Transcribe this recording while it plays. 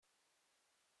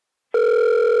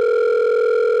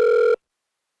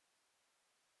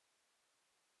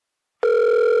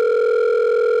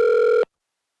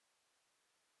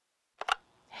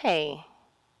Hey,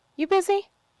 you busy?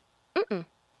 Mm-mm.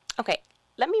 Okay,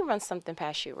 let me run something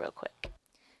past you real quick.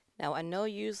 Now, I know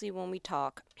usually when we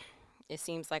talk, it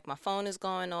seems like my phone is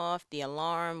going off, the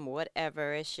alarm,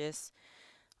 whatever. It's just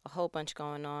a whole bunch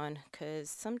going on because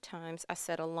sometimes I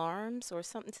set alarms or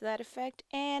something to that effect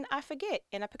and I forget.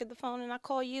 And I pick up the phone and I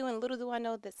call you, and little do I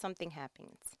know that something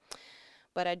happens.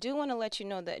 But I do want to let you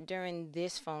know that during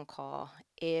this phone call,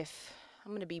 if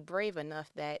I'm going to be brave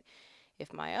enough that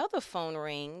if my other phone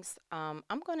rings, I'm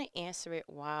going to answer it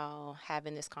while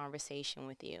having this conversation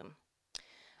with you.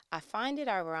 I find it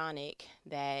ironic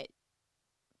that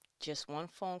just one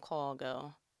phone call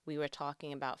ago, we were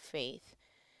talking about faith.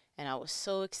 And I was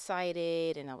so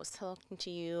excited, and I was talking to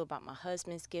you about my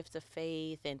husband's gift of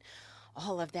faith, and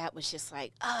all of that was just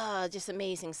like, just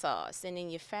amazing sauce. And then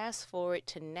you fast forward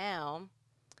to now,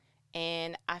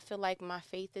 and I feel like my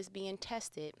faith is being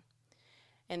tested.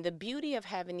 And the beauty of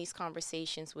having these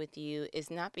conversations with you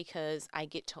is not because I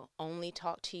get to only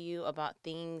talk to you about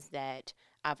things that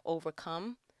I've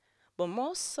overcome, but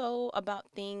more so about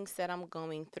things that I'm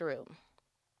going through.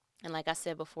 And like I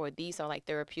said before, these are like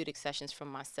therapeutic sessions for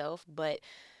myself, but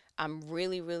I'm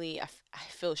I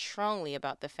feel strongly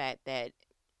about the fact that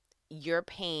your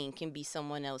pain can be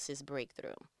someone else's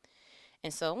breakthrough.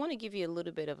 And so I want to give you a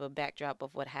little bit of a backdrop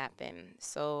of what happened.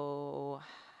 So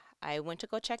I went to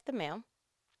go check the mail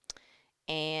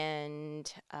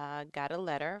and got a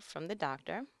letter from the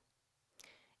doctor,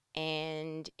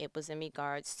 and it was in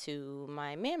regards to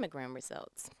my mammogram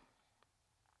results.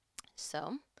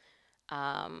 So,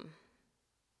 um,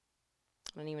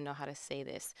 I don't even know how to say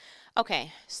this.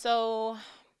 Okay, so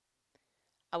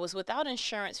I was without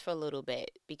insurance for a little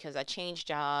bit because I changed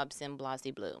jobs and blah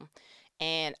blue.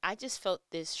 And I just felt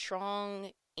this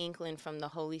strong inkling from the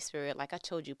Holy Spirit. Like I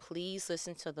told you, please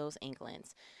listen to those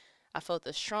inklings. I felt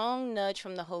a strong nudge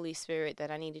from the Holy Spirit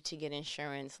that I needed to get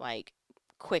insurance like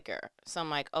quicker. So I'm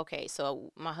like, okay,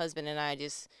 so my husband and I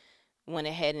just went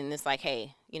ahead and it's like,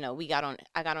 hey, I got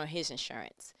on his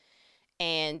insurance.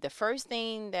 And the first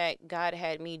thing that God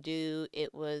had me do,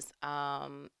 it was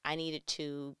I needed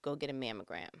to go get a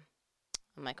mammogram.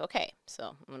 I'm like, okay, so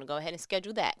I'm going to go ahead and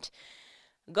schedule that.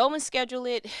 Go and schedule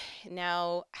it.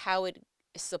 Now, how it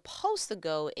is supposed to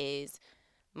go is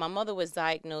my mother was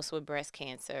diagnosed with breast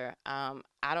cancer.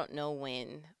 I don't know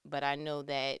when, but I know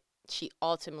that she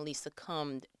ultimately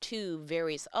succumbed to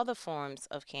various other forms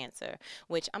of cancer,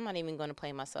 which I'm not even going to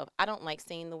play myself. I don't like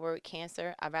saying the word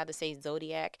cancer. I'd rather say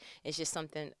zodiac. It's just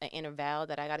something, an inner vow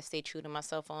that I got to stay true to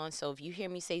myself on. So if you hear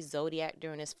me say zodiac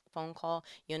during this phone call,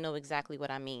 you'll know exactly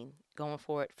what I mean going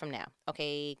forward from now.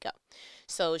 Okay, go.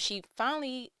 So she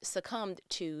finally succumbed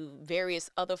to various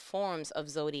other forms of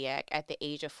zodiac at the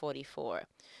age of 44.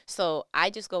 So I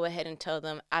just go ahead and tell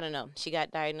them, I don't know, she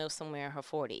got diagnosed somewhere in her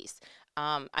 40s.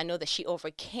 I know that she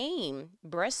overcame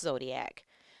breast zodiac.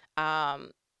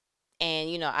 Um,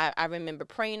 I remember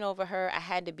praying over her. I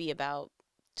had to be about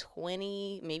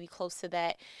 20, maybe close to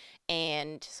that.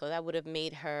 And so that would have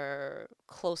made her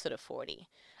closer to 40.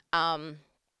 Um,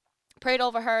 Prayed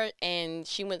over her, and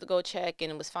she went to go check,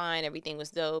 and it was fine. Everything was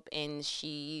dope. And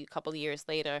she, a couple of years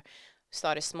later,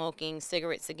 started smoking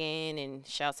cigarettes again. And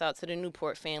shouts out to the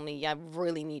Newport family. Yeah, I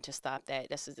really need to stop that.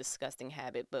 That's a disgusting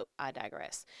habit, but I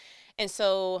digress. And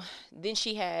so then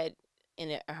she had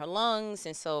in her lungs,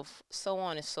 and so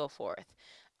on and so forth.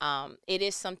 It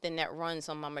is something that runs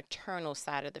on my maternal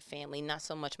side of the family, not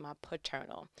so much my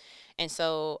paternal. And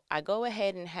so I go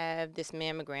ahead and have this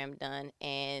mammogram done,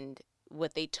 and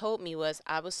what they told me was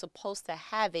I was supposed to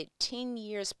have it 10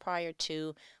 years prior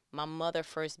to my mother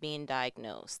first being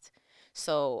diagnosed.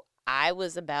 So I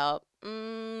was about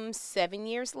 7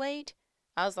 years late.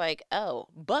 I was like, oh,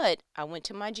 but I went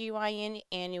to my GYN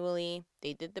annually.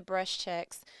 They did the breast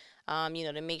checks,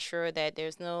 to make sure that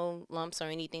there's no lumps or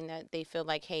anything that they feel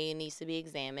like, hey, it needs to be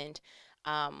examined.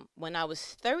 When I was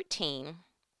 13,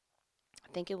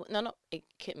 I think no, it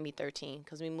couldn't be 13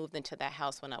 because we moved into that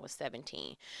house when I was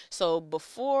 17. So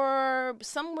before,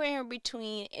 somewhere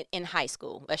between, in high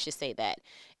school, let's just say that.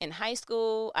 In high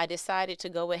school, I decided to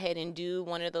go ahead and do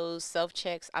one of those self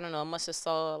checks. I don't know, I must have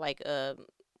saw like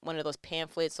one of those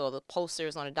pamphlets or the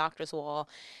posters on a doctor's wall.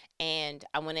 And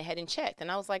I went ahead and checked.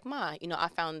 And I was like, Ma, I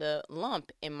found a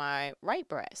lump in my right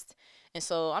breast. And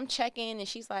so I'm checking, and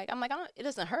she's like, I'm like, it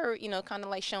doesn't hurt, kind of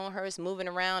like showing her it's moving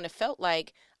around. It felt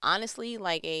like, honestly,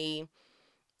 like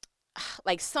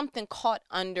something caught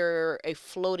under a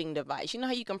floating device. You know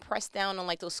how you can press down on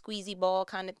like those squeezy ball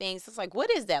kind of things? It's like, what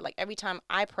is that? Like every time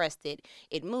I pressed it,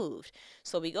 it moved.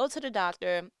 So we go to the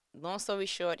doctor. long story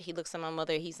short, he looks at my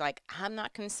mother. He's like, I'm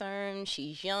not concerned.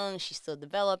 She's young. She's still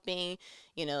developing.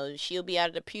 She'll be out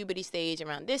of the puberty stage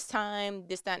around this time,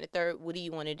 this, that, and the third. What do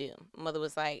you want to do? Mother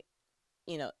was like,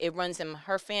 it runs in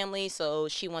her family, so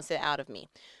she wants it out of me.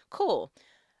 Cool.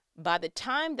 By the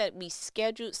time that we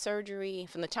scheduled surgery,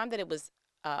 from the time that it was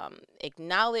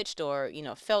acknowledged or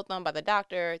felt on by the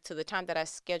doctor to the time that I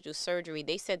scheduled surgery,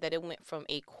 they said that it went from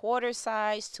a quarter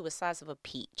size to a size of a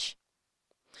peach.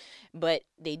 But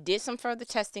they did some further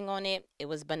testing on it. It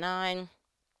was benign.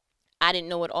 I didn't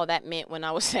know what all that meant when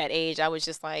I was that age. I was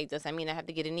just like, does that mean I have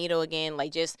to get a needle again?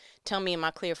 Like, just tell me, am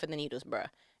I clear for the needles, bruh?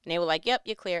 And they were like, yep,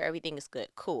 you're clear. Everything is good.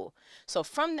 Cool. So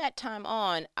from that time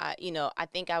on, I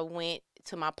think I went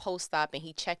to my post-op and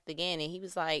he checked again and he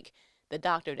was like, the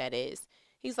doctor that is,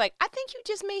 he's like, I think you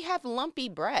just may have lumpy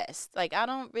breasts. Like,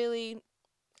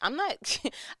 I'm not,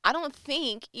 I don't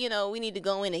think, we need to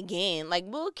go in again. Like,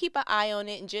 we'll keep an eye on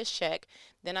it and just check.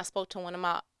 Then I spoke to one of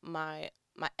my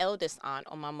eldest aunt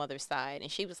on my mother's side, and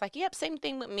she was like, yep, same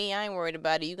thing with me. I ain't worried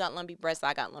about it. You got lumpy breasts.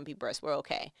 I got lumpy breasts. We're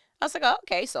okay. I was like, oh,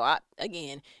 okay. So,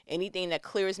 again, anything that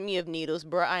clears me of needles,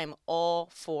 bro, I am all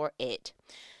for it.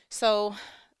 So,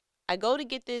 I go to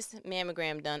get this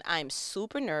mammogram done. I am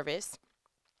super nervous.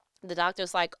 The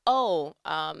doctor's like, oh,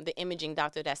 the imaging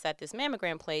doctor that's at this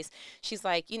mammogram place, she's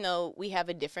like, we have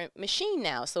a different machine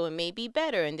now, so it may be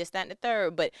better and this, that, and the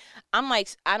third. But I'm like,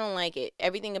 I don't like it.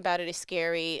 Everything about it is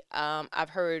scary. I've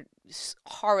heard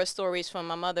horror stories from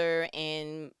my mother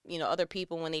and other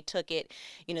people when they took it.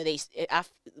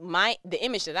 The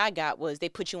image that I got was they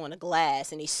put you on a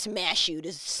glass and they smash you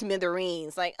to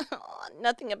smithereens. Like, oh,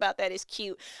 nothing about that is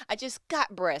cute. I just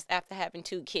got breasts after having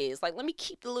 2 kids. Like, let me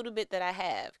keep the little bit that I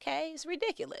have. Okay, it's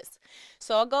ridiculous.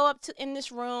 So I'll go up to in this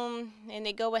room and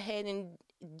they go ahead and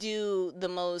do the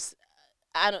most.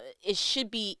 It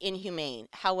should be inhumane.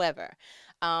 However,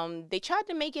 they tried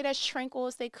to make it as tranquil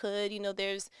as they could.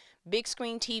 There's big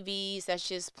screen TVs that's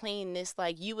just playing this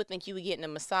like you would think you were getting a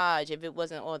massage if it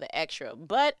wasn't all the extra.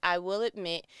 But I will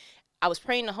admit, I was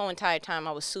praying the whole entire time.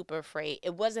 I was super afraid.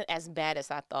 It wasn't as bad as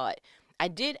I thought. I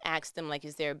did ask them, like,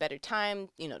 is there a better time,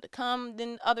 to come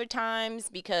than other times?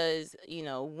 Because,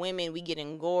 women, we get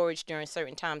engorged during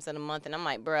certain times of the month. And I'm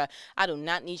like, bruh, I do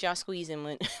not need y'all squeezing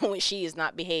when, when she is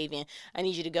not behaving. I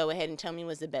need you to go ahead and tell me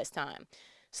what's the best time.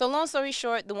 So long story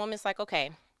short, the woman's like,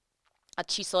 okay.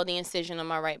 She saw the incision on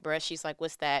my right breast. She's like,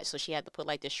 what's that? So she had to put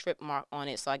like the strip mark on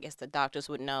it. So I guess the doctors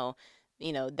would know,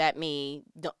 that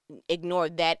don't ignore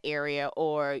that area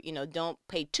or, don't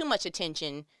pay too much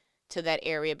attention to that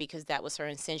area because that was her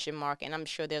incision mark. And I'm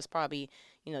sure there's probably,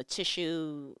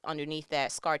 tissue underneath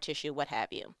that, scar tissue, what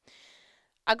have you.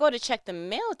 I go to check the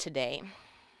mail today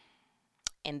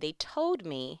and they told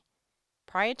me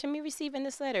prior to me receiving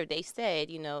this letter, they said,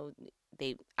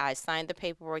 I signed the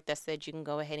paperwork that said you can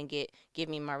go ahead and give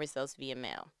me my results via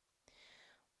mail.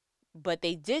 But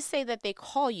they did say that they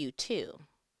call you too.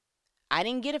 I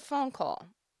didn't get a phone call,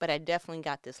 but I definitely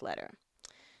got this letter.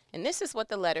 And this is what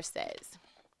the letter says.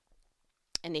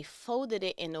 And they folded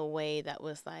it in a way that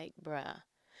was like, bruh.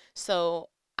 So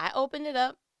I opened it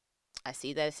up. I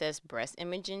see that it says Breast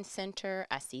Imaging Center.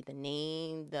 I see the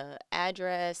name, the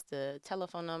address, the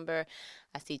telephone number.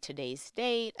 I see today's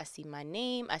date. I see my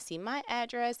name. I see my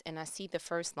address. And I see the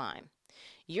first line.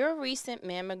 Your recent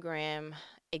mammogram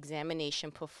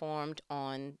examination performed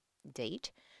on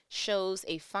date shows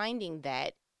a finding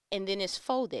that, and then it's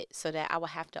folded so that I will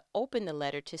have to open the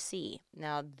letter to see.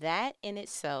 Now, that in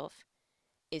itself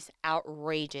is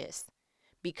outrageous.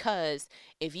 Because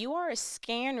if you are a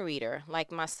scan reader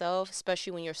like myself,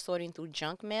 especially when you're sorting through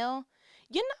junk mail,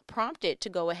 you're not prompted to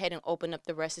go ahead and open up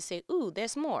the rest and say, ooh,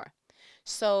 there's more.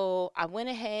 So I went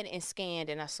ahead and scanned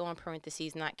and I saw in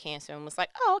parentheses not cancer and was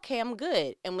like, oh, okay, I'm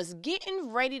good. And was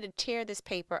getting ready to tear this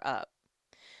paper up.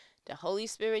 The Holy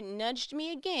Spirit nudged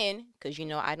me again because,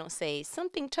 I don't say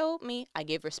something told me. I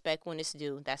give respect when it's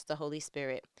due. That's the Holy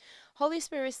Spirit. Holy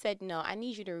Spirit said, no, I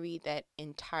need you to read that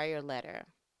entire letter.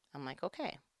 I'm like,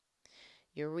 okay.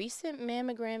 Your recent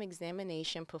mammogram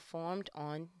examination performed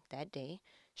on that day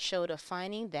showed a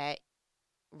finding that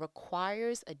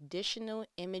requires additional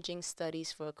imaging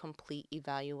studies for a complete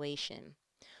evaluation.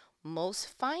 Most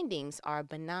findings are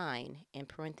benign, in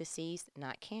parentheses,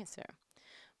 not cancer.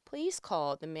 Please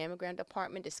call the mammogram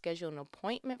department to schedule an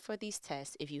appointment for these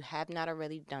tests if you have not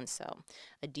already done so.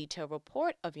 A detailed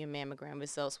report of your mammogram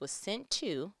results was sent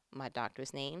to my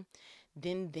doctor's name.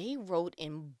 Then they wrote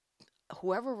in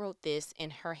whoever wrote this in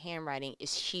her handwriting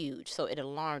is huge, so it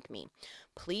alarmed me.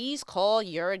 Please call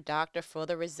your doctor for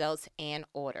the results and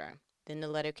order. Then the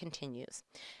letter continues.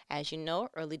 As you know,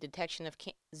 early detection of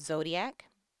zodiac,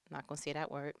 I'm not going to say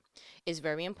that word, is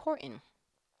very important.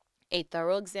 A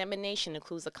thorough examination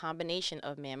includes a combination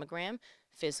of mammogram,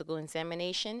 physical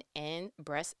examination, and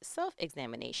breast self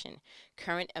examination.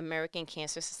 Current American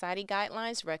Cancer Society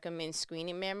guidelines recommend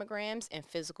screening mammograms and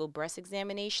physical breast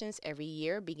examinations every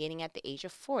year beginning at the age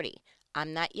of 40.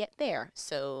 I'm not yet there,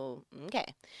 so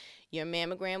okay. Your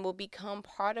mammogram will become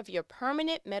part of your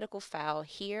permanent medical file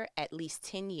here at least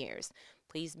 10 years.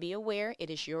 Please be aware it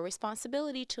is your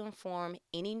responsibility to inform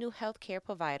any new healthcare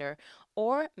provider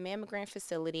or mammogram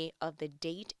facility of the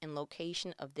date and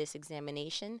location of this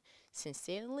examination.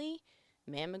 Sincerely,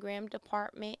 Mammogram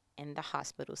Department and the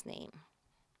hospital's name.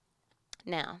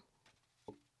 Now,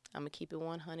 I'm going to keep it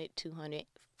 100, 200,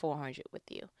 400 with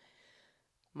you.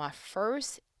 My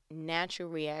first natural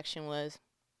reaction was,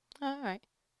 all right.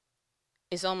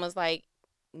 It's almost like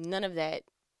none of that,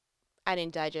 I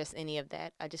didn't digest any of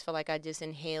that. I just felt like I just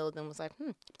inhaled and was like,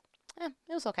 it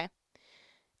was okay.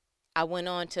 I went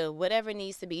on to whatever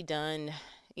needs to be done,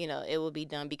 it will be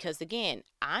done. Because again,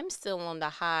 I'm still on the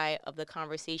high of the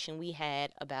conversation we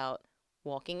had about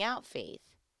walking out faith.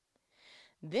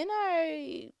 Then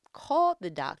I called the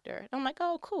doctor. I'm like,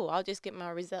 oh, cool. I'll just get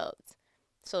my results.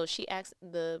 So she asked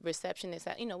the receptionist,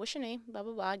 what's your name? Blah,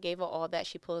 blah, blah. I gave her all that.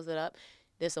 She pulls it up.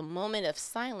 There's a moment of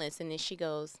silence, and then she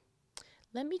goes,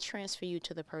 let me transfer you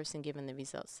to the person giving the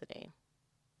results today.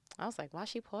 I was like, why is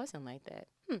she pausing like that?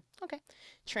 Okay.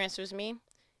 Transfers me.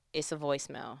 It's a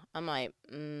voicemail. I'm like,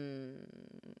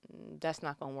 that's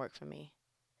not going to work for me.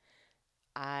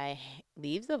 I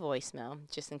leave the voicemail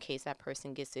just in case that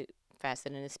person gets it faster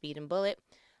than a speeding bullet.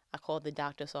 I called the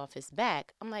doctor's office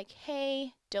back. I'm like,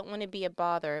 hey, don't want to be a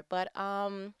bother, but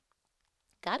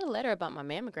got a letter about my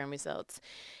mammogram results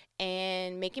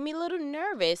and making me a little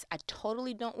nervous. I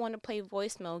totally don't want to play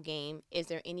voicemail game. Is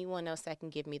there anyone else that can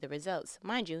give me the results?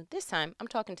 Mind you, this time I'm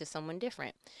talking to someone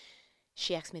different.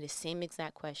 She asked me the same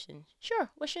exact question.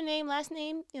 Sure. What's your name, last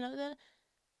name?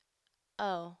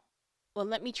 Oh,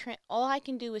 well, all I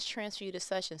can do is transfer you to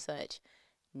such and such.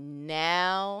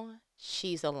 Now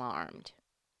she's alarmed.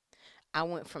 I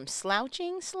went from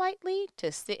slouching slightly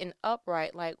to sitting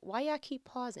upright, like, why y'all keep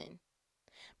pausing?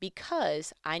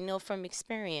 Because I know from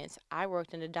experience, I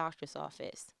worked in a doctor's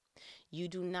office. You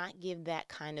do not give that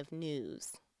kind of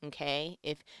news, okay?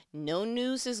 If no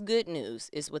news is good news,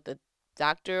 is what the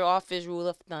doctor office rule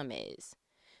of thumb is.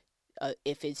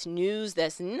 If it's news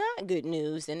that's not good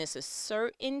news, then it's a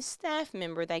certain staff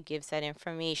member that gives that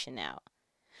information out.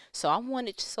 So I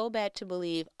wanted so bad to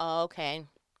believe, oh, okay,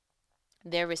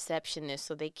 they're receptionists,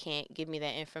 so they can't give me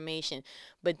that information.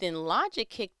 But then logic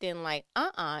kicked in like,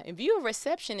 if you're a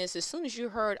receptionist, as soon as you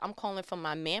heard I'm calling for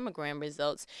my mammogram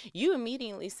results, you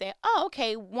immediately say, oh,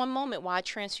 okay, one moment while I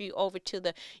transfer you over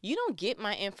to you don't get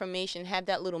my information, have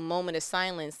that little moment of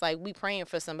silence, like we praying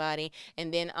for somebody,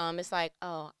 and then it's like,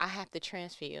 oh, I have to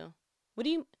transfer you.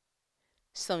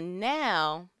 So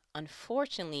now,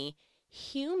 unfortunately,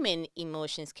 human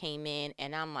emotions came in,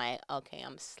 and I'm like, okay,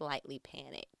 I'm slightly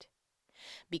panicked.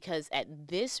 Because at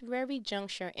this very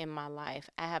juncture in my life,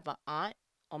 I have an aunt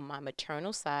on my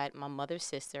maternal side, my mother's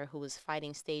sister, who is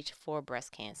fighting stage 4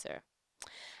 breast cancer.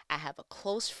 I have a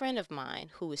close friend of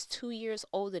mine who is 2 years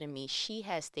older than me. She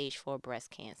has stage 4 breast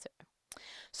cancer.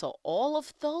 So all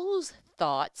of those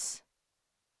thoughts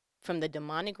from the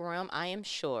demonic realm, I am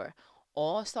sure,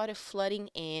 all started flooding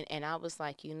in, and I was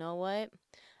like, you know what?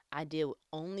 I did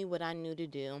only what I knew to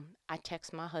do. I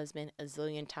text my husband a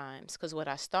zillion times because what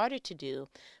I started to do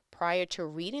prior to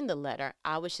reading the letter,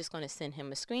 I was just going to send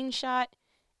him a screenshot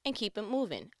and keep it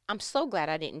moving. I'm so glad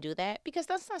I didn't do that because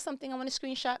that's not something I want to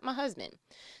screenshot my husband.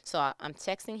 So I'm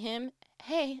texting him,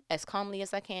 hey, as calmly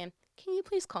as I can you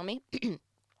please call me? Can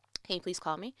you please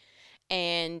call me?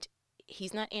 And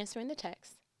he's not answering the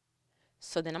text.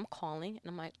 So then I'm calling,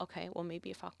 and I'm like, okay, well, maybe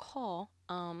if I call,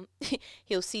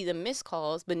 he'll see the missed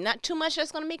calls, but not too much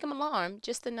that's going to make him alarmed,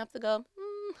 just enough to go,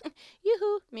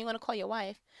 yoo-hoo, may want to call your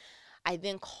wife. I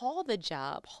then call the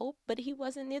job, but he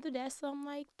wasn't near the desk, so I'm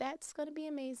like, that's going to be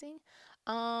amazing.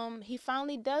 He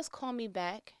finally does call me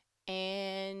back,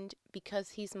 and because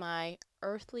he's my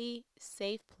earthly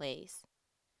safe place,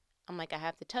 I'm like, I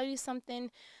have to tell you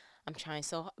something. I'm trying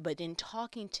but then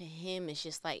talking to him is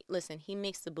just like, listen, he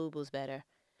makes the boo-boos better.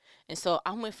 And so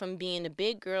I went from being a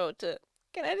big girl to,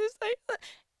 can I just say,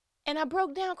 and I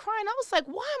broke down crying. I was like,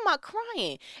 why am I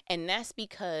crying? And that's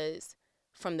because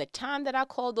from the time that I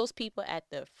called those people at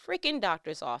the freaking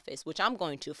doctor's office, which I'm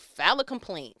going to file a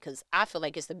complaint because I feel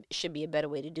like it should be a better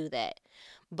way to do that.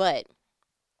 But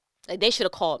like, they should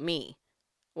have called me.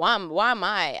 Why am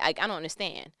I? I don't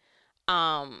understand.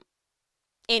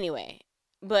 Anyway,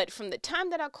 But from the time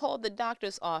that I called the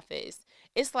doctor's office,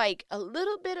 it's like a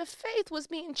little bit of faith was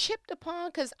being chipped upon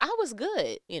because I was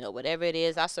good. Whatever it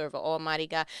is, I serve an almighty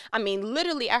God. I mean,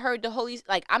 literally, I heard the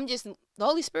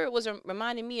Holy Spirit was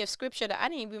reminding me of scripture that I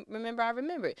didn't even remember I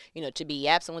remembered. To be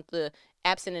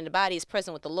absent in the body is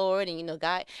present with the Lord, and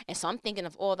God. And so I'm thinking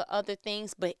of all the other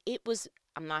things, but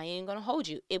I'm not even going to hold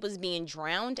you. It was being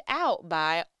drowned out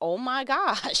by, oh my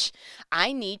gosh,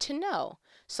 I need to know.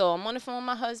 So I'm on the phone with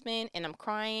my husband and I'm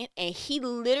crying, and he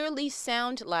literally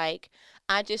sounded like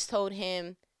I just told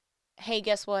him, hey,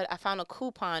 guess what? I found a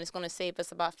coupon. It's going to save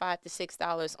us about $5 to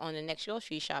 $6 on the next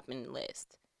grocery shopping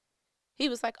list. He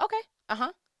was like, okay,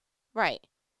 uh-huh, right,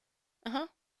 uh-huh.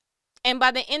 And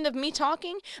by the end of me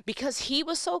talking, because he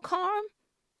was so calm,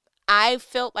 I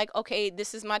felt like, okay,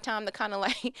 this is my time to kind of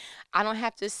like, I don't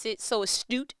have to sit so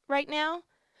astute right now.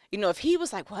 If he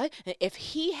was like, what? If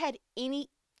he had any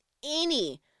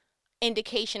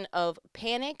indication of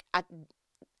panic,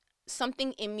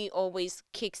 something in me always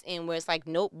kicks in where it's like,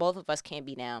 nope, both of us can't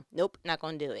be down. Nope, not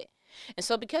gonna do it. And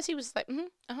so because he was like,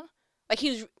 uh-huh, like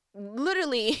he was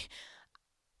literally,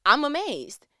 I'm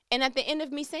amazed. And at the end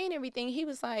of me saying everything, he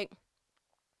was like,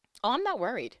 oh, I'm not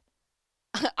worried.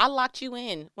 I locked you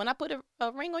in. When I put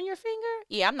a ring on your finger,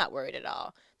 yeah, I'm not worried at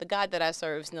all. The God that I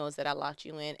serve knows that I locked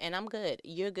you in, and I'm good.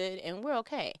 You're good, and we're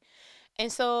okay. And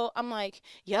so I'm like,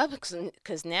 yep,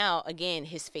 because now, again,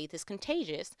 his faith is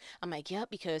contagious. I'm like, yep,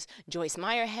 because Joyce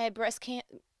Meyer had breast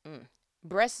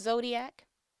zodiac.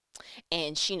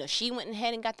 And she went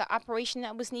ahead and got the operation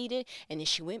that was needed. And then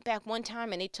she went back one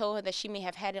time and they told her that she may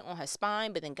have had it on her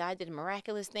spine, but then God did a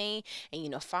miraculous thing.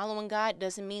 And, following God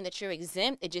doesn't mean that you're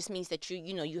exempt. It just means that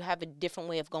you have a different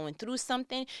way of going through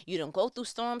something. You don't go through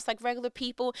storms like regular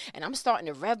people. And I'm starting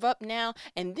to rev up now.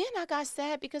 And then I got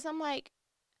sad because I'm like,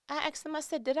 I asked him, I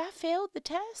said, did I fail the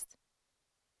test?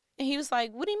 And he was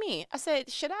like, what do you mean? I said,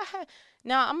 should I have?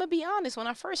 Now, I'm going to be honest. When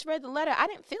I first read the letter, I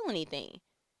didn't feel anything.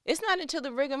 It's not until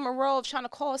the rigmarole of trying to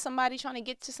call somebody, trying to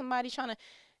get to somebody,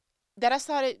 that I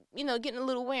started, getting a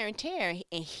little wear and tear.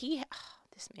 And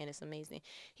this man is amazing.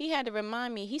 He had to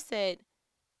remind me, he said,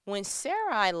 when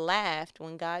Sarai laughed,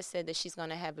 when God said that she's going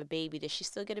to have a baby, does she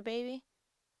still get a baby?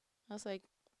 I was like,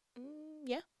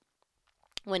 yeah.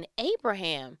 When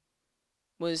Abraham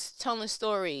was telling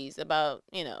stories about,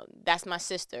 that's my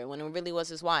sister, when it really was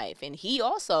his wife, and he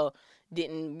also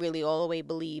didn't really all the way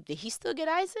believe, did he still get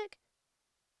Isaac?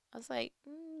 I was like,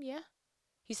 yeah.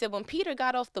 He said when Peter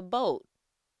got off the boat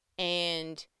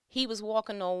and he was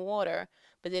walking on water,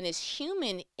 but then his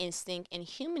human instinct and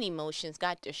human emotions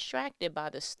got distracted by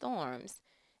the storms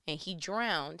and he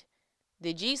drowned.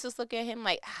 Did Jesus look at him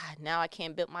like, now I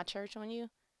can't build my church on you?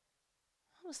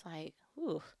 I was like,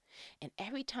 ooh. And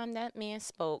every time that man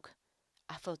spoke,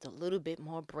 I felt a little bit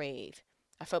more brave.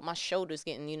 I felt my shoulders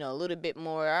getting, a little bit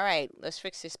more, all right, let's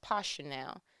fix this posture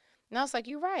now. And I was like,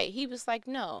 you're right. He was like,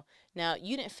 no. Now,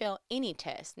 you didn't fail any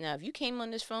test. Now, if you came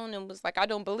on this phone and was like, I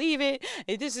don't believe it,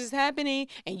 if this is happening,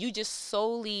 and you just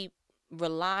solely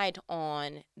relied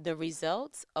on the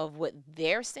results of what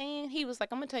they're saying, he was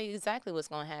like, I'm going to tell you exactly what's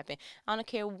going to happen. I don't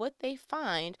care what they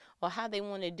find or how they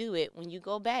want to do it. When you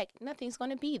go back, nothing's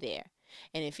going to be there.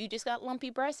 And if you just got lumpy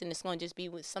breasts, and it's going to just be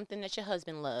with something that your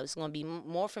husband loves, it's going to be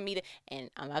more for me to. And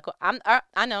I'm not going.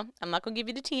 I know I'm not going to give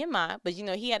you the TMI, but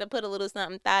he had to put a little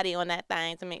something thotty on that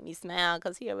thing to make me smile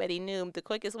because he already knew the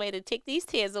quickest way to take these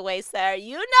tears away, sir.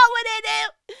 You know what it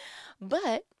is.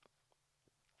 But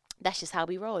that's just how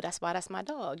we roll. That's why that's my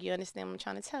dog. You understand what I'm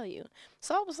trying to tell you?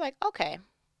 So I was like, okay.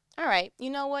 All right, you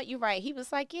know what? You're right. He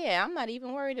was like, yeah, I'm not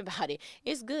even worried about it.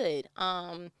 It's good.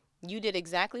 You did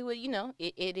exactly what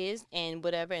it is and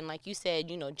whatever. And like you said,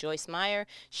 Joyce Meyer,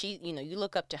 she, you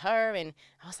look up to her, and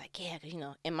I was like, yeah,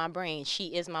 in my brain,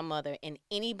 she is my mother, and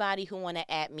anybody who want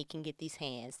to at me can get these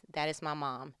hands. That is my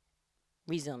mom.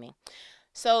 Resuming.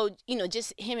 So,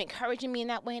 just him encouraging me in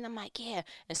that way, and I'm like, yeah.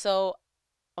 And so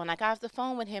when I got off the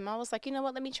phone with him, I was like, you know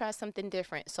what? Let me try something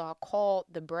different. So I called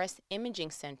the breast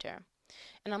imaging center.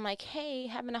 And I'm like, hey,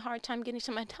 having a hard time getting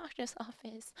to my doctor's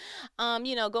office.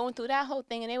 Going through that whole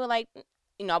thing. And they were like,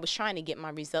 I was trying to get my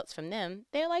results from them.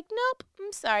 They're like, nope,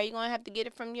 I'm sorry. You're going to have to get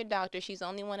it from your doctor. She's the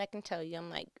only one that can tell you. I'm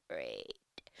like, great.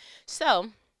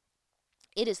 So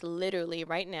it is literally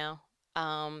right now,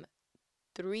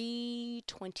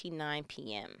 3:29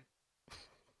 p.m.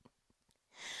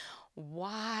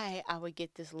 Why I would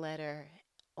get this letter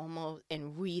almost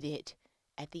and read it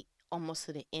at the almost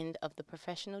to the end of the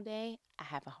professional day, I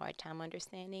have a hard time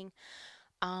understanding.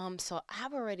 So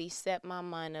I've already set my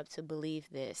mind up to believe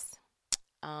this.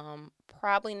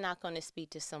 Probably not going to speak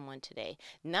to someone today.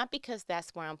 Not because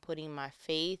that's where I'm putting my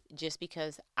faith, just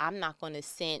because I'm not going to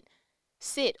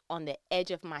sit on the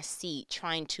edge of my seat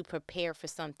trying to prepare for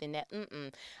something that,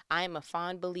 I am a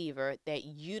fond believer that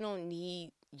you don't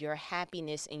need your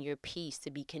happiness and your peace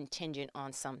to be contingent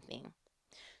on something.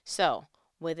 So,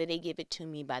 whether they give it to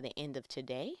me by the end of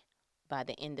today, by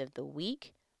the end of the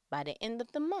week, by the end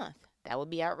of the month, that would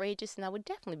be outrageous and I would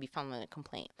definitely be filing a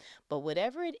complaint. But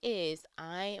whatever it is,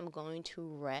 I am going to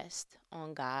rest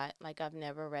on God like I've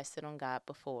never rested on God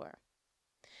before.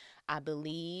 I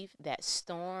believe that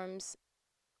storms,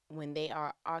 when they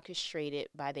are orchestrated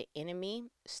by the enemy,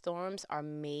 storms are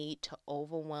made to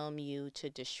overwhelm you, to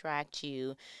distract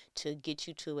you, to get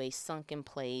you to a sunken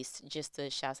place, just to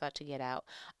shout out to get out,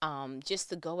 just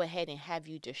to go ahead and have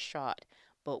you distraught.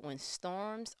 But when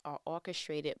storms are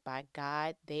orchestrated by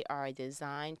God, they are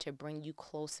designed to bring you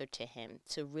closer to Him,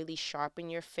 to really sharpen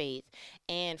your faith,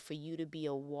 and for you to be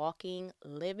a walking,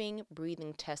 living,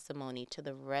 breathing testimony to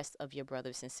the rest of your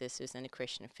brothers and sisters in the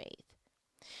Christian faith.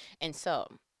 And so,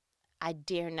 I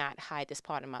dare not hide this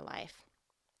part of my life.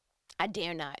 I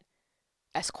dare not.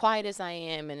 As quiet as I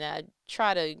am, and I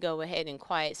try to go ahead and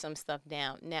quiet some stuff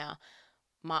down. Now,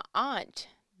 my aunt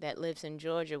that lives in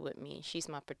Georgia with me, she's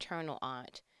my paternal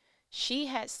aunt. She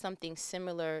had something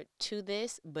similar to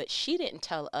this, but she didn't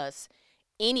tell us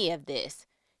any of this.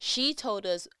 She told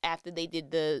us after they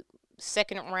did the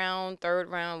second round, third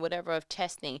round, whatever of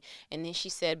testing. And then she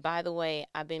said, by the way,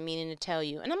 I've been meaning to tell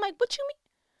you. And I'm like, what you mean?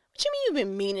 What you mean you've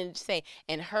been meaning to say?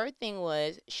 And her thing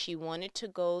was she wanted to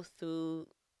go through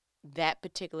that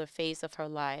particular phase of her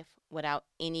life without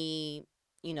any,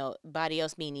 body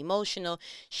else being emotional.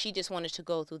 She just wanted to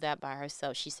go through that by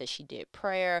herself. She said she did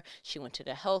prayer. She went to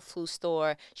the health food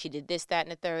store. She did this, that,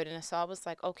 and the third. And so I was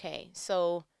like, okay,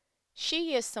 so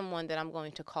she is someone that I'm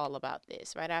going to call about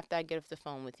this right after I get off the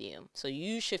phone with you. So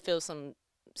you should feel some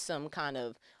kind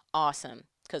of awesome,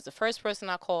 because the first person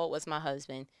I called was my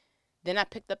husband. Then I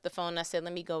picked up the phone and I said,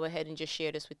 let me go ahead and just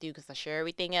share this with you because I share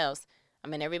everything else.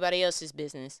 I'm in everybody else's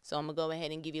business. So I'm going to go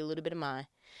ahead and give you a little bit of mine.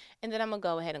 And then I'm going to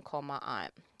go ahead and call my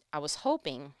aunt. I was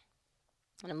hoping,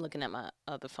 and I'm looking at my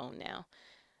other phone now,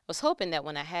 I was hoping that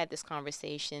when I had this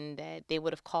conversation that they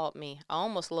would have called me. I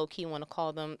almost low-key want to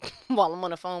call them while I'm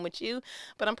on the phone with you,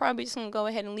 but I'm probably just going to go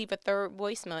ahead and leave a third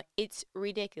voicemail. It's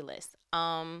ridiculous.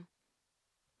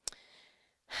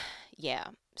 Yeah.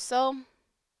 So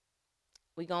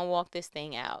we gonna walk this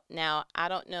thing out. Now, I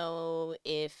don't know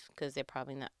if, because they're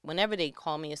probably not, whenever they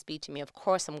call me or speak to me, of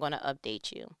course I'm gonna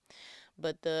update you.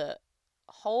 But the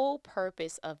whole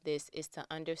purpose of this is to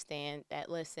understand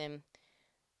that, listen,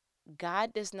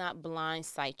 God does not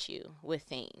blindside you with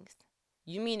things.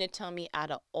 You mean to tell me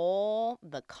out of all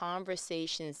the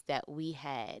conversations that we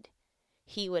had,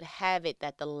 He would have it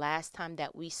that the last time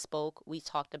that we spoke, we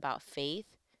talked about faith?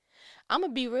 I'm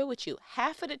going to be real with you.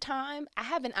 Half of the time, I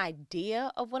have an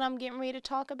idea of what I'm getting ready to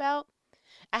talk about.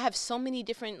 I have so many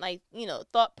different,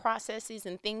 thought processes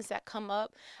and things that come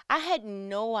up. I had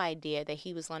no idea that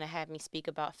He was going to have me speak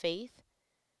about faith.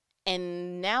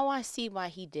 And now I see why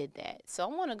He did that. So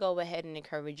I want to go ahead and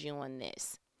encourage you on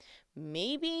this.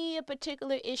 Maybe a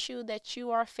particular issue that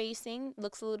you are facing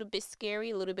looks a little bit scary,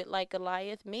 a little bit like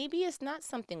Goliath. Maybe it's not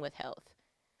something with health.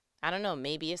 I don't know,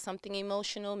 maybe it's something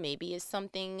emotional, maybe it's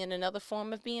something in another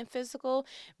form of being physical,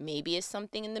 maybe it's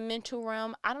something in the mental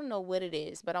realm. I don't know what it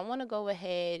is, but I want to go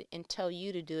ahead and tell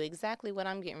you to do exactly what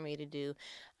I'm getting ready to do.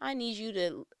 I need you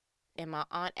to, and my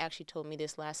aunt actually told me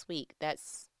this last week.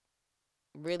 That's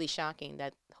really shocking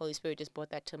that Holy Spirit just brought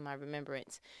that to my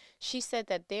remembrance. She said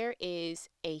that there is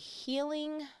a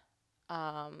healing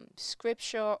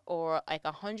scripture, or like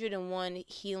 101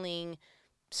 healing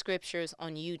scriptures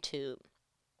on YouTube.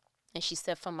 And she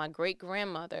said from my great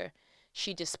grandmother,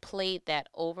 she just played that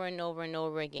over and over and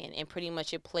over again. And pretty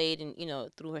much it played and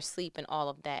through her sleep and all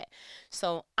of that.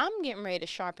 So I'm getting ready to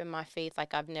sharpen my faith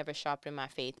like I've never sharpened my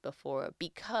faith before,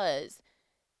 because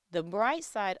the bright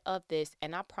side of this,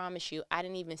 and I promise you, I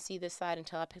didn't even see this side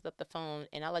until I picked up the phone,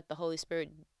 and I let the Holy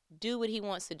Spirit do what He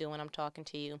wants to do when I'm talking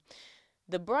to you.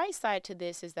 The bright side to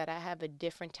this is that I have a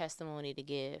different testimony to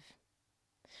give.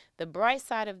 The bright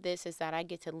side of this is that I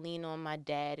get to lean on my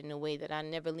dad in a way that I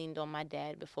never leaned on my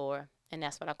dad before. And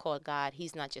that's what I call God.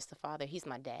 He's not just a father, He's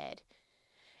my dad.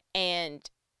 And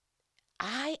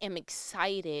I am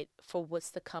excited for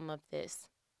what's to come of this.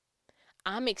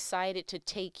 I'm excited to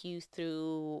take you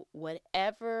through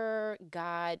whatever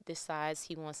God decides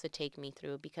He wants to take me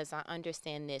through, because I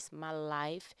understand this. My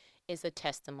life is a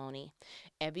testimony.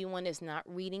 Everyone is not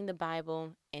reading the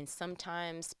Bible, and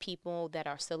sometimes people that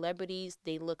are celebrities,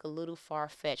 they look a little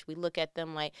far-fetched. We look at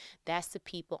them like that's the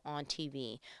people on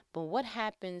TV. But what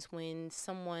happens when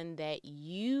someone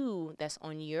that's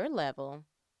on your level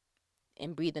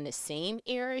and breathe in the same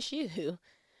air as you,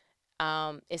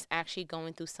 is actually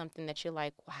going through something that you're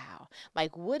like, wow.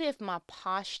 Like, what if my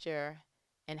posture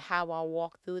and how I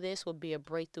walk through this will be a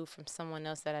breakthrough from someone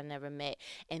else that I never met?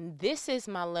 And this is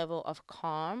my level of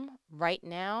calm right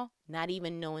now, not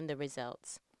even knowing the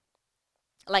results.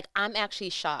 Like, I'm actually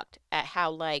shocked at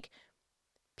how, like,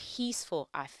 peaceful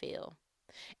I feel.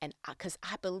 And because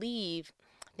I believe,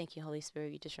 thank you, Holy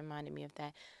Spirit, you just reminded me of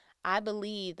that. I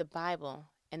believe the Bible,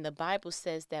 and the Bible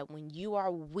says that when you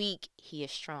are weak, he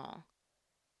is strong.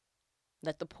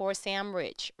 Let the poor say I'm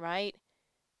rich, right?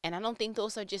 And I don't think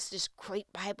those are just great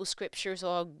Bible scriptures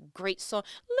or great song.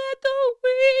 Let the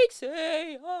weak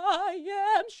say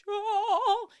I am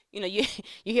strong. You you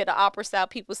hear the opera style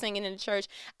people singing in the church.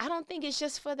 I don't think it's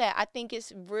just for that. I think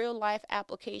it's real life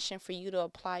application for you to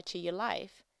apply to your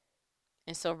life.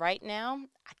 And so right now,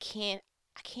 I can't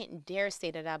dare say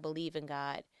that I believe in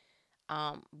God,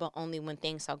 but only when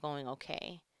things are going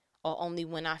okay, or only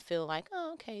when I feel like,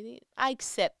 oh, okay, I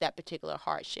accept that particular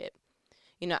hardship.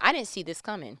 I didn't see this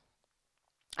coming.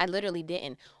 I literally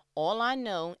didn't. All I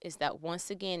know is that once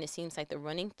again, it seems like the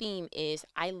running theme is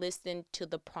I listened to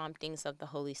the promptings of the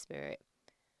Holy Spirit.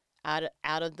 Out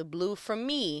of the blue for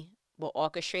me, but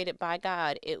orchestrated by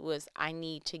God, it was I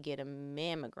need to get a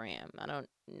mammogram. I don't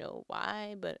know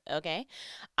why, but okay.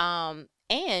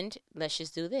 And let's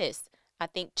just do this. I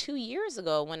think 2 years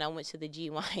ago when I went to the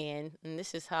GYN, and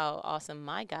this is how awesome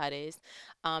my God is,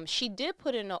 she did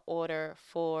put in an order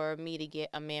for me to get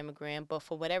a mammogram, but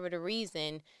for whatever the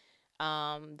reason,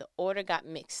 the order got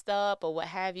mixed up or what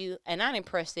have you. And I didn't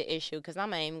press the issue because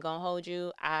I'm not even going to hold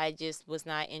you. I just was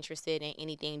not interested in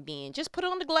anything being, just put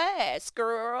it on the glass,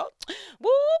 girl.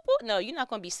 Whoop, whoop. No, you're not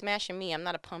going to be smashing me. I'm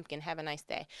not a pumpkin. Have a nice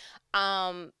day.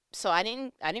 So I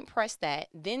didn't press that.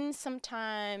 Then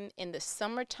sometime in the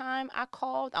summertime, I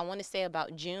called. I want to say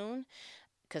about June,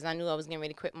 because I knew I was getting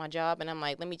ready to quit my job. And I'm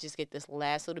like, let me just get this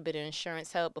last little bit of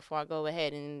insurance help before I go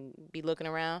ahead and be looking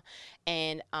around.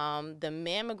 And the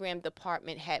mammogram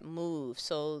department had moved.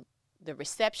 So the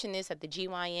receptionist at the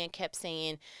GYN kept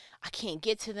saying, I can't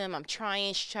get to them. I'm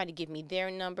trying. She tried to give me their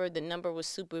number. The number was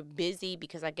super busy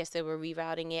because I guess they were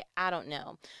rerouting it. I don't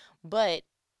know. But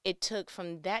it took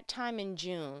from that time in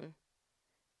June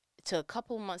to a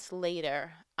couple months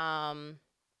later,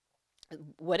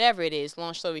 whatever it is,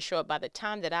 long story short, by the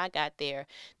time that I got there,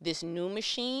 this new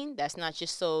machine that's not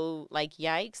just so like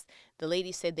yikes, the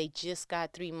lady said they just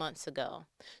got 3 months ago.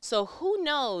 So who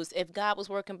knows if God was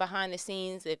working behind the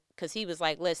scenes, because he was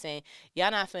like, listen,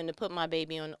 y'all not finna put my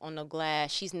baby on the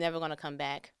glass. She's never gonna come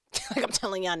back. Like I'm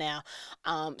telling y'all now.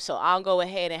 So I'll go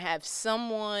ahead and have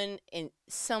someone in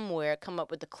somewhere come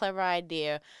up with the clever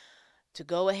idea to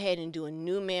go ahead and do a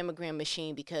new mammogram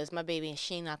machine because my baby,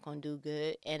 she not gonna do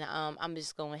good, and I'm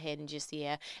just going ahead and just,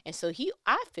 yeah. And so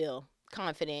I feel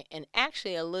confident and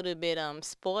actually a little bit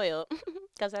spoiled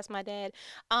because that's my dad,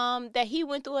 that he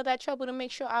went through all that trouble to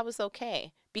make sure I was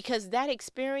okay, because that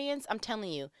experience, I'm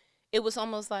telling you, it was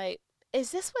almost like,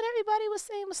 is this what everybody was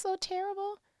saying was so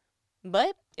terrible?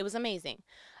 But it was amazing.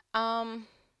 um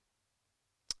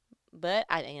but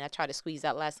I tried to squeeze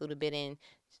that last little bit in.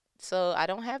 So I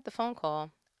don't have the phone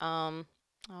call.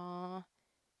 Aw.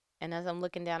 And as I'm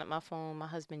looking down at my phone, my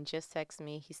husband just texted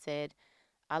me. He said,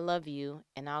 I love you,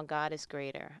 and our God is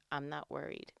greater. I'm not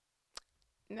worried.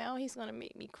 Now he's going to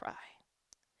make me cry.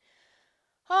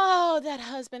 Oh, that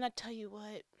husband, I tell you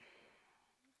what.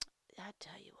 I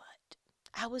tell you what.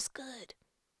 I was good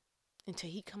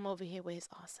until he come over here where it's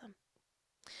awesome.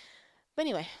 But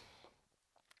anyway,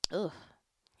 ugh.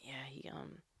 Yeah, he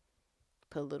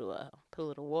put a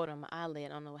little water on my eyelid.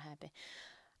 I don't know what happened.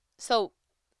 So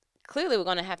clearly we're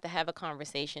going to have a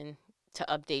conversation to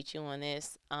update you on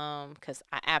this, because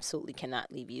I absolutely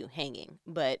cannot leave you hanging.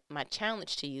 But my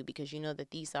challenge to you, because you know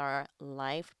that these are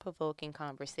life-provoking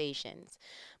conversations,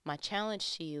 my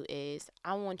challenge to you is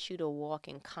I want you to walk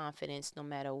in confidence no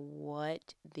matter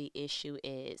what the issue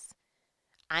is.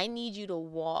 I need you to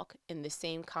walk in the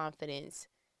same confidence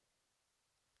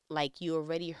like you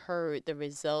already heard the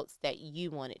results that you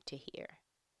wanted to hear.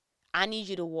 I need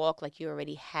you to walk like you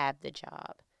already have the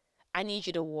job. I need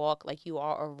you to walk like you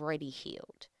are already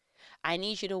healed. I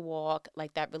need you to walk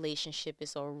like that relationship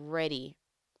is already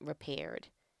repaired.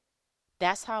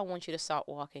 That's how I want you to start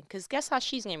walking. Because guess how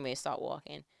she's getting ready to start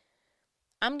walking?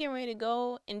 I'm getting ready to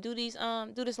go and do this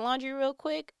laundry real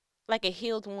quick like a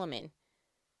healed woman.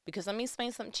 Because let me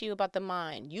explain something to you about the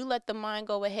mind. You let the mind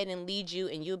go ahead and lead you,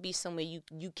 and you'll be somewhere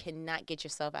you cannot get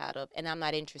yourself out of. And I'm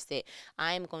not interested.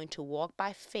 I am going to walk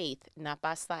by faith, not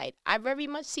by sight. I very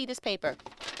much see this paper.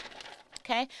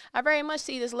 Okay? I very much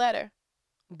see this letter.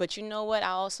 But you know what? I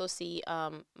also see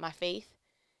my faith.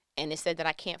 and it said that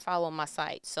I can't follow my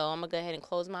site. So I'm gonna go ahead and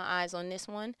close my eyes on this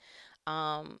one.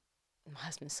 Um, my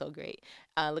husband's so great.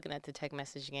 Looking at the text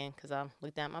message again because I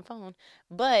looked at my phone.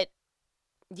 But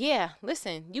yeah,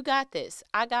 listen, you got this.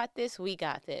 I got this. We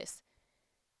got this.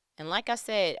 And like I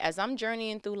said, as I'm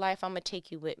journeying through life, I'm gonna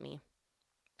take you with me.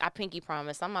 I pinky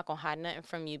promise. I'm not gonna hide nothing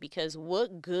from you because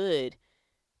what good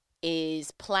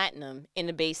is platinum in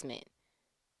the basement?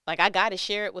 Like, I got to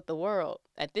share it with the world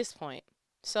at this point.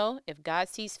 So, if God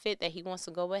sees fit that He wants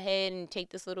to go ahead and take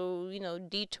this little,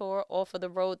 detour off of the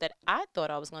road that I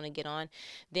thought I was going to get on,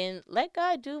 then let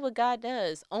God do what God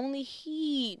does. Only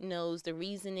He knows the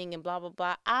reasoning and blah, blah,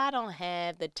 blah. I don't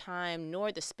have the time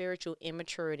nor the spiritual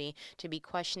immaturity to be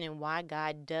questioning why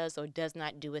God does or does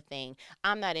not do a thing.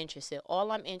 I'm not interested.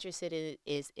 All I'm interested in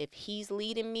is if He's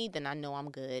leading me, then I know I'm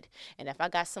good. And if I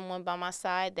got someone by my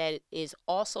side that is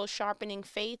also sharpening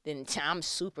faith, then I'm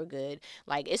super good.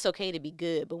 Like, it's okay to be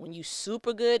good, but when you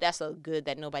super good, that's a good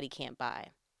that nobody can't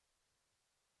buy.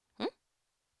 Hmm?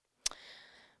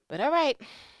 But all right,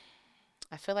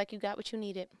 I feel like you got what you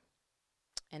needed.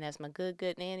 And as my good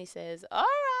Nanny says, all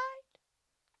right,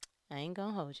 I ain't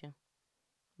gonna hold you.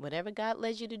 Whatever God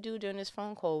led you to do during this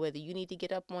phone call, whether you need to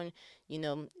get up on, you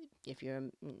know, if you're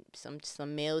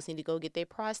some males need to go get their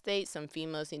prostate, some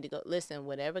females need to go. Listen,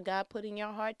 whatever God put in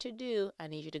your heart to do, I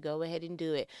need you to go ahead and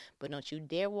do it. But don't you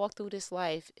dare walk through this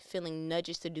life feeling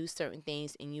nudges to do certain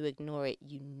things and you ignore it.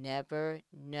 You never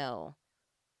know,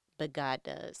 but God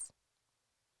does.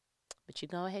 But you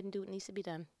go ahead and do what needs to be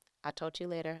done. I'll talk to you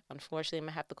later. Unfortunately, I'm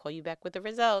gonna have to call you back with the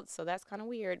results, so that's kind of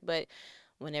weird. But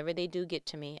whenever they do get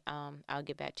to me, I'll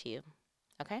get back to you.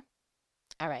 Okay?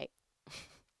 All right.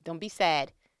 Don't be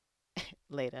sad.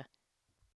 Later.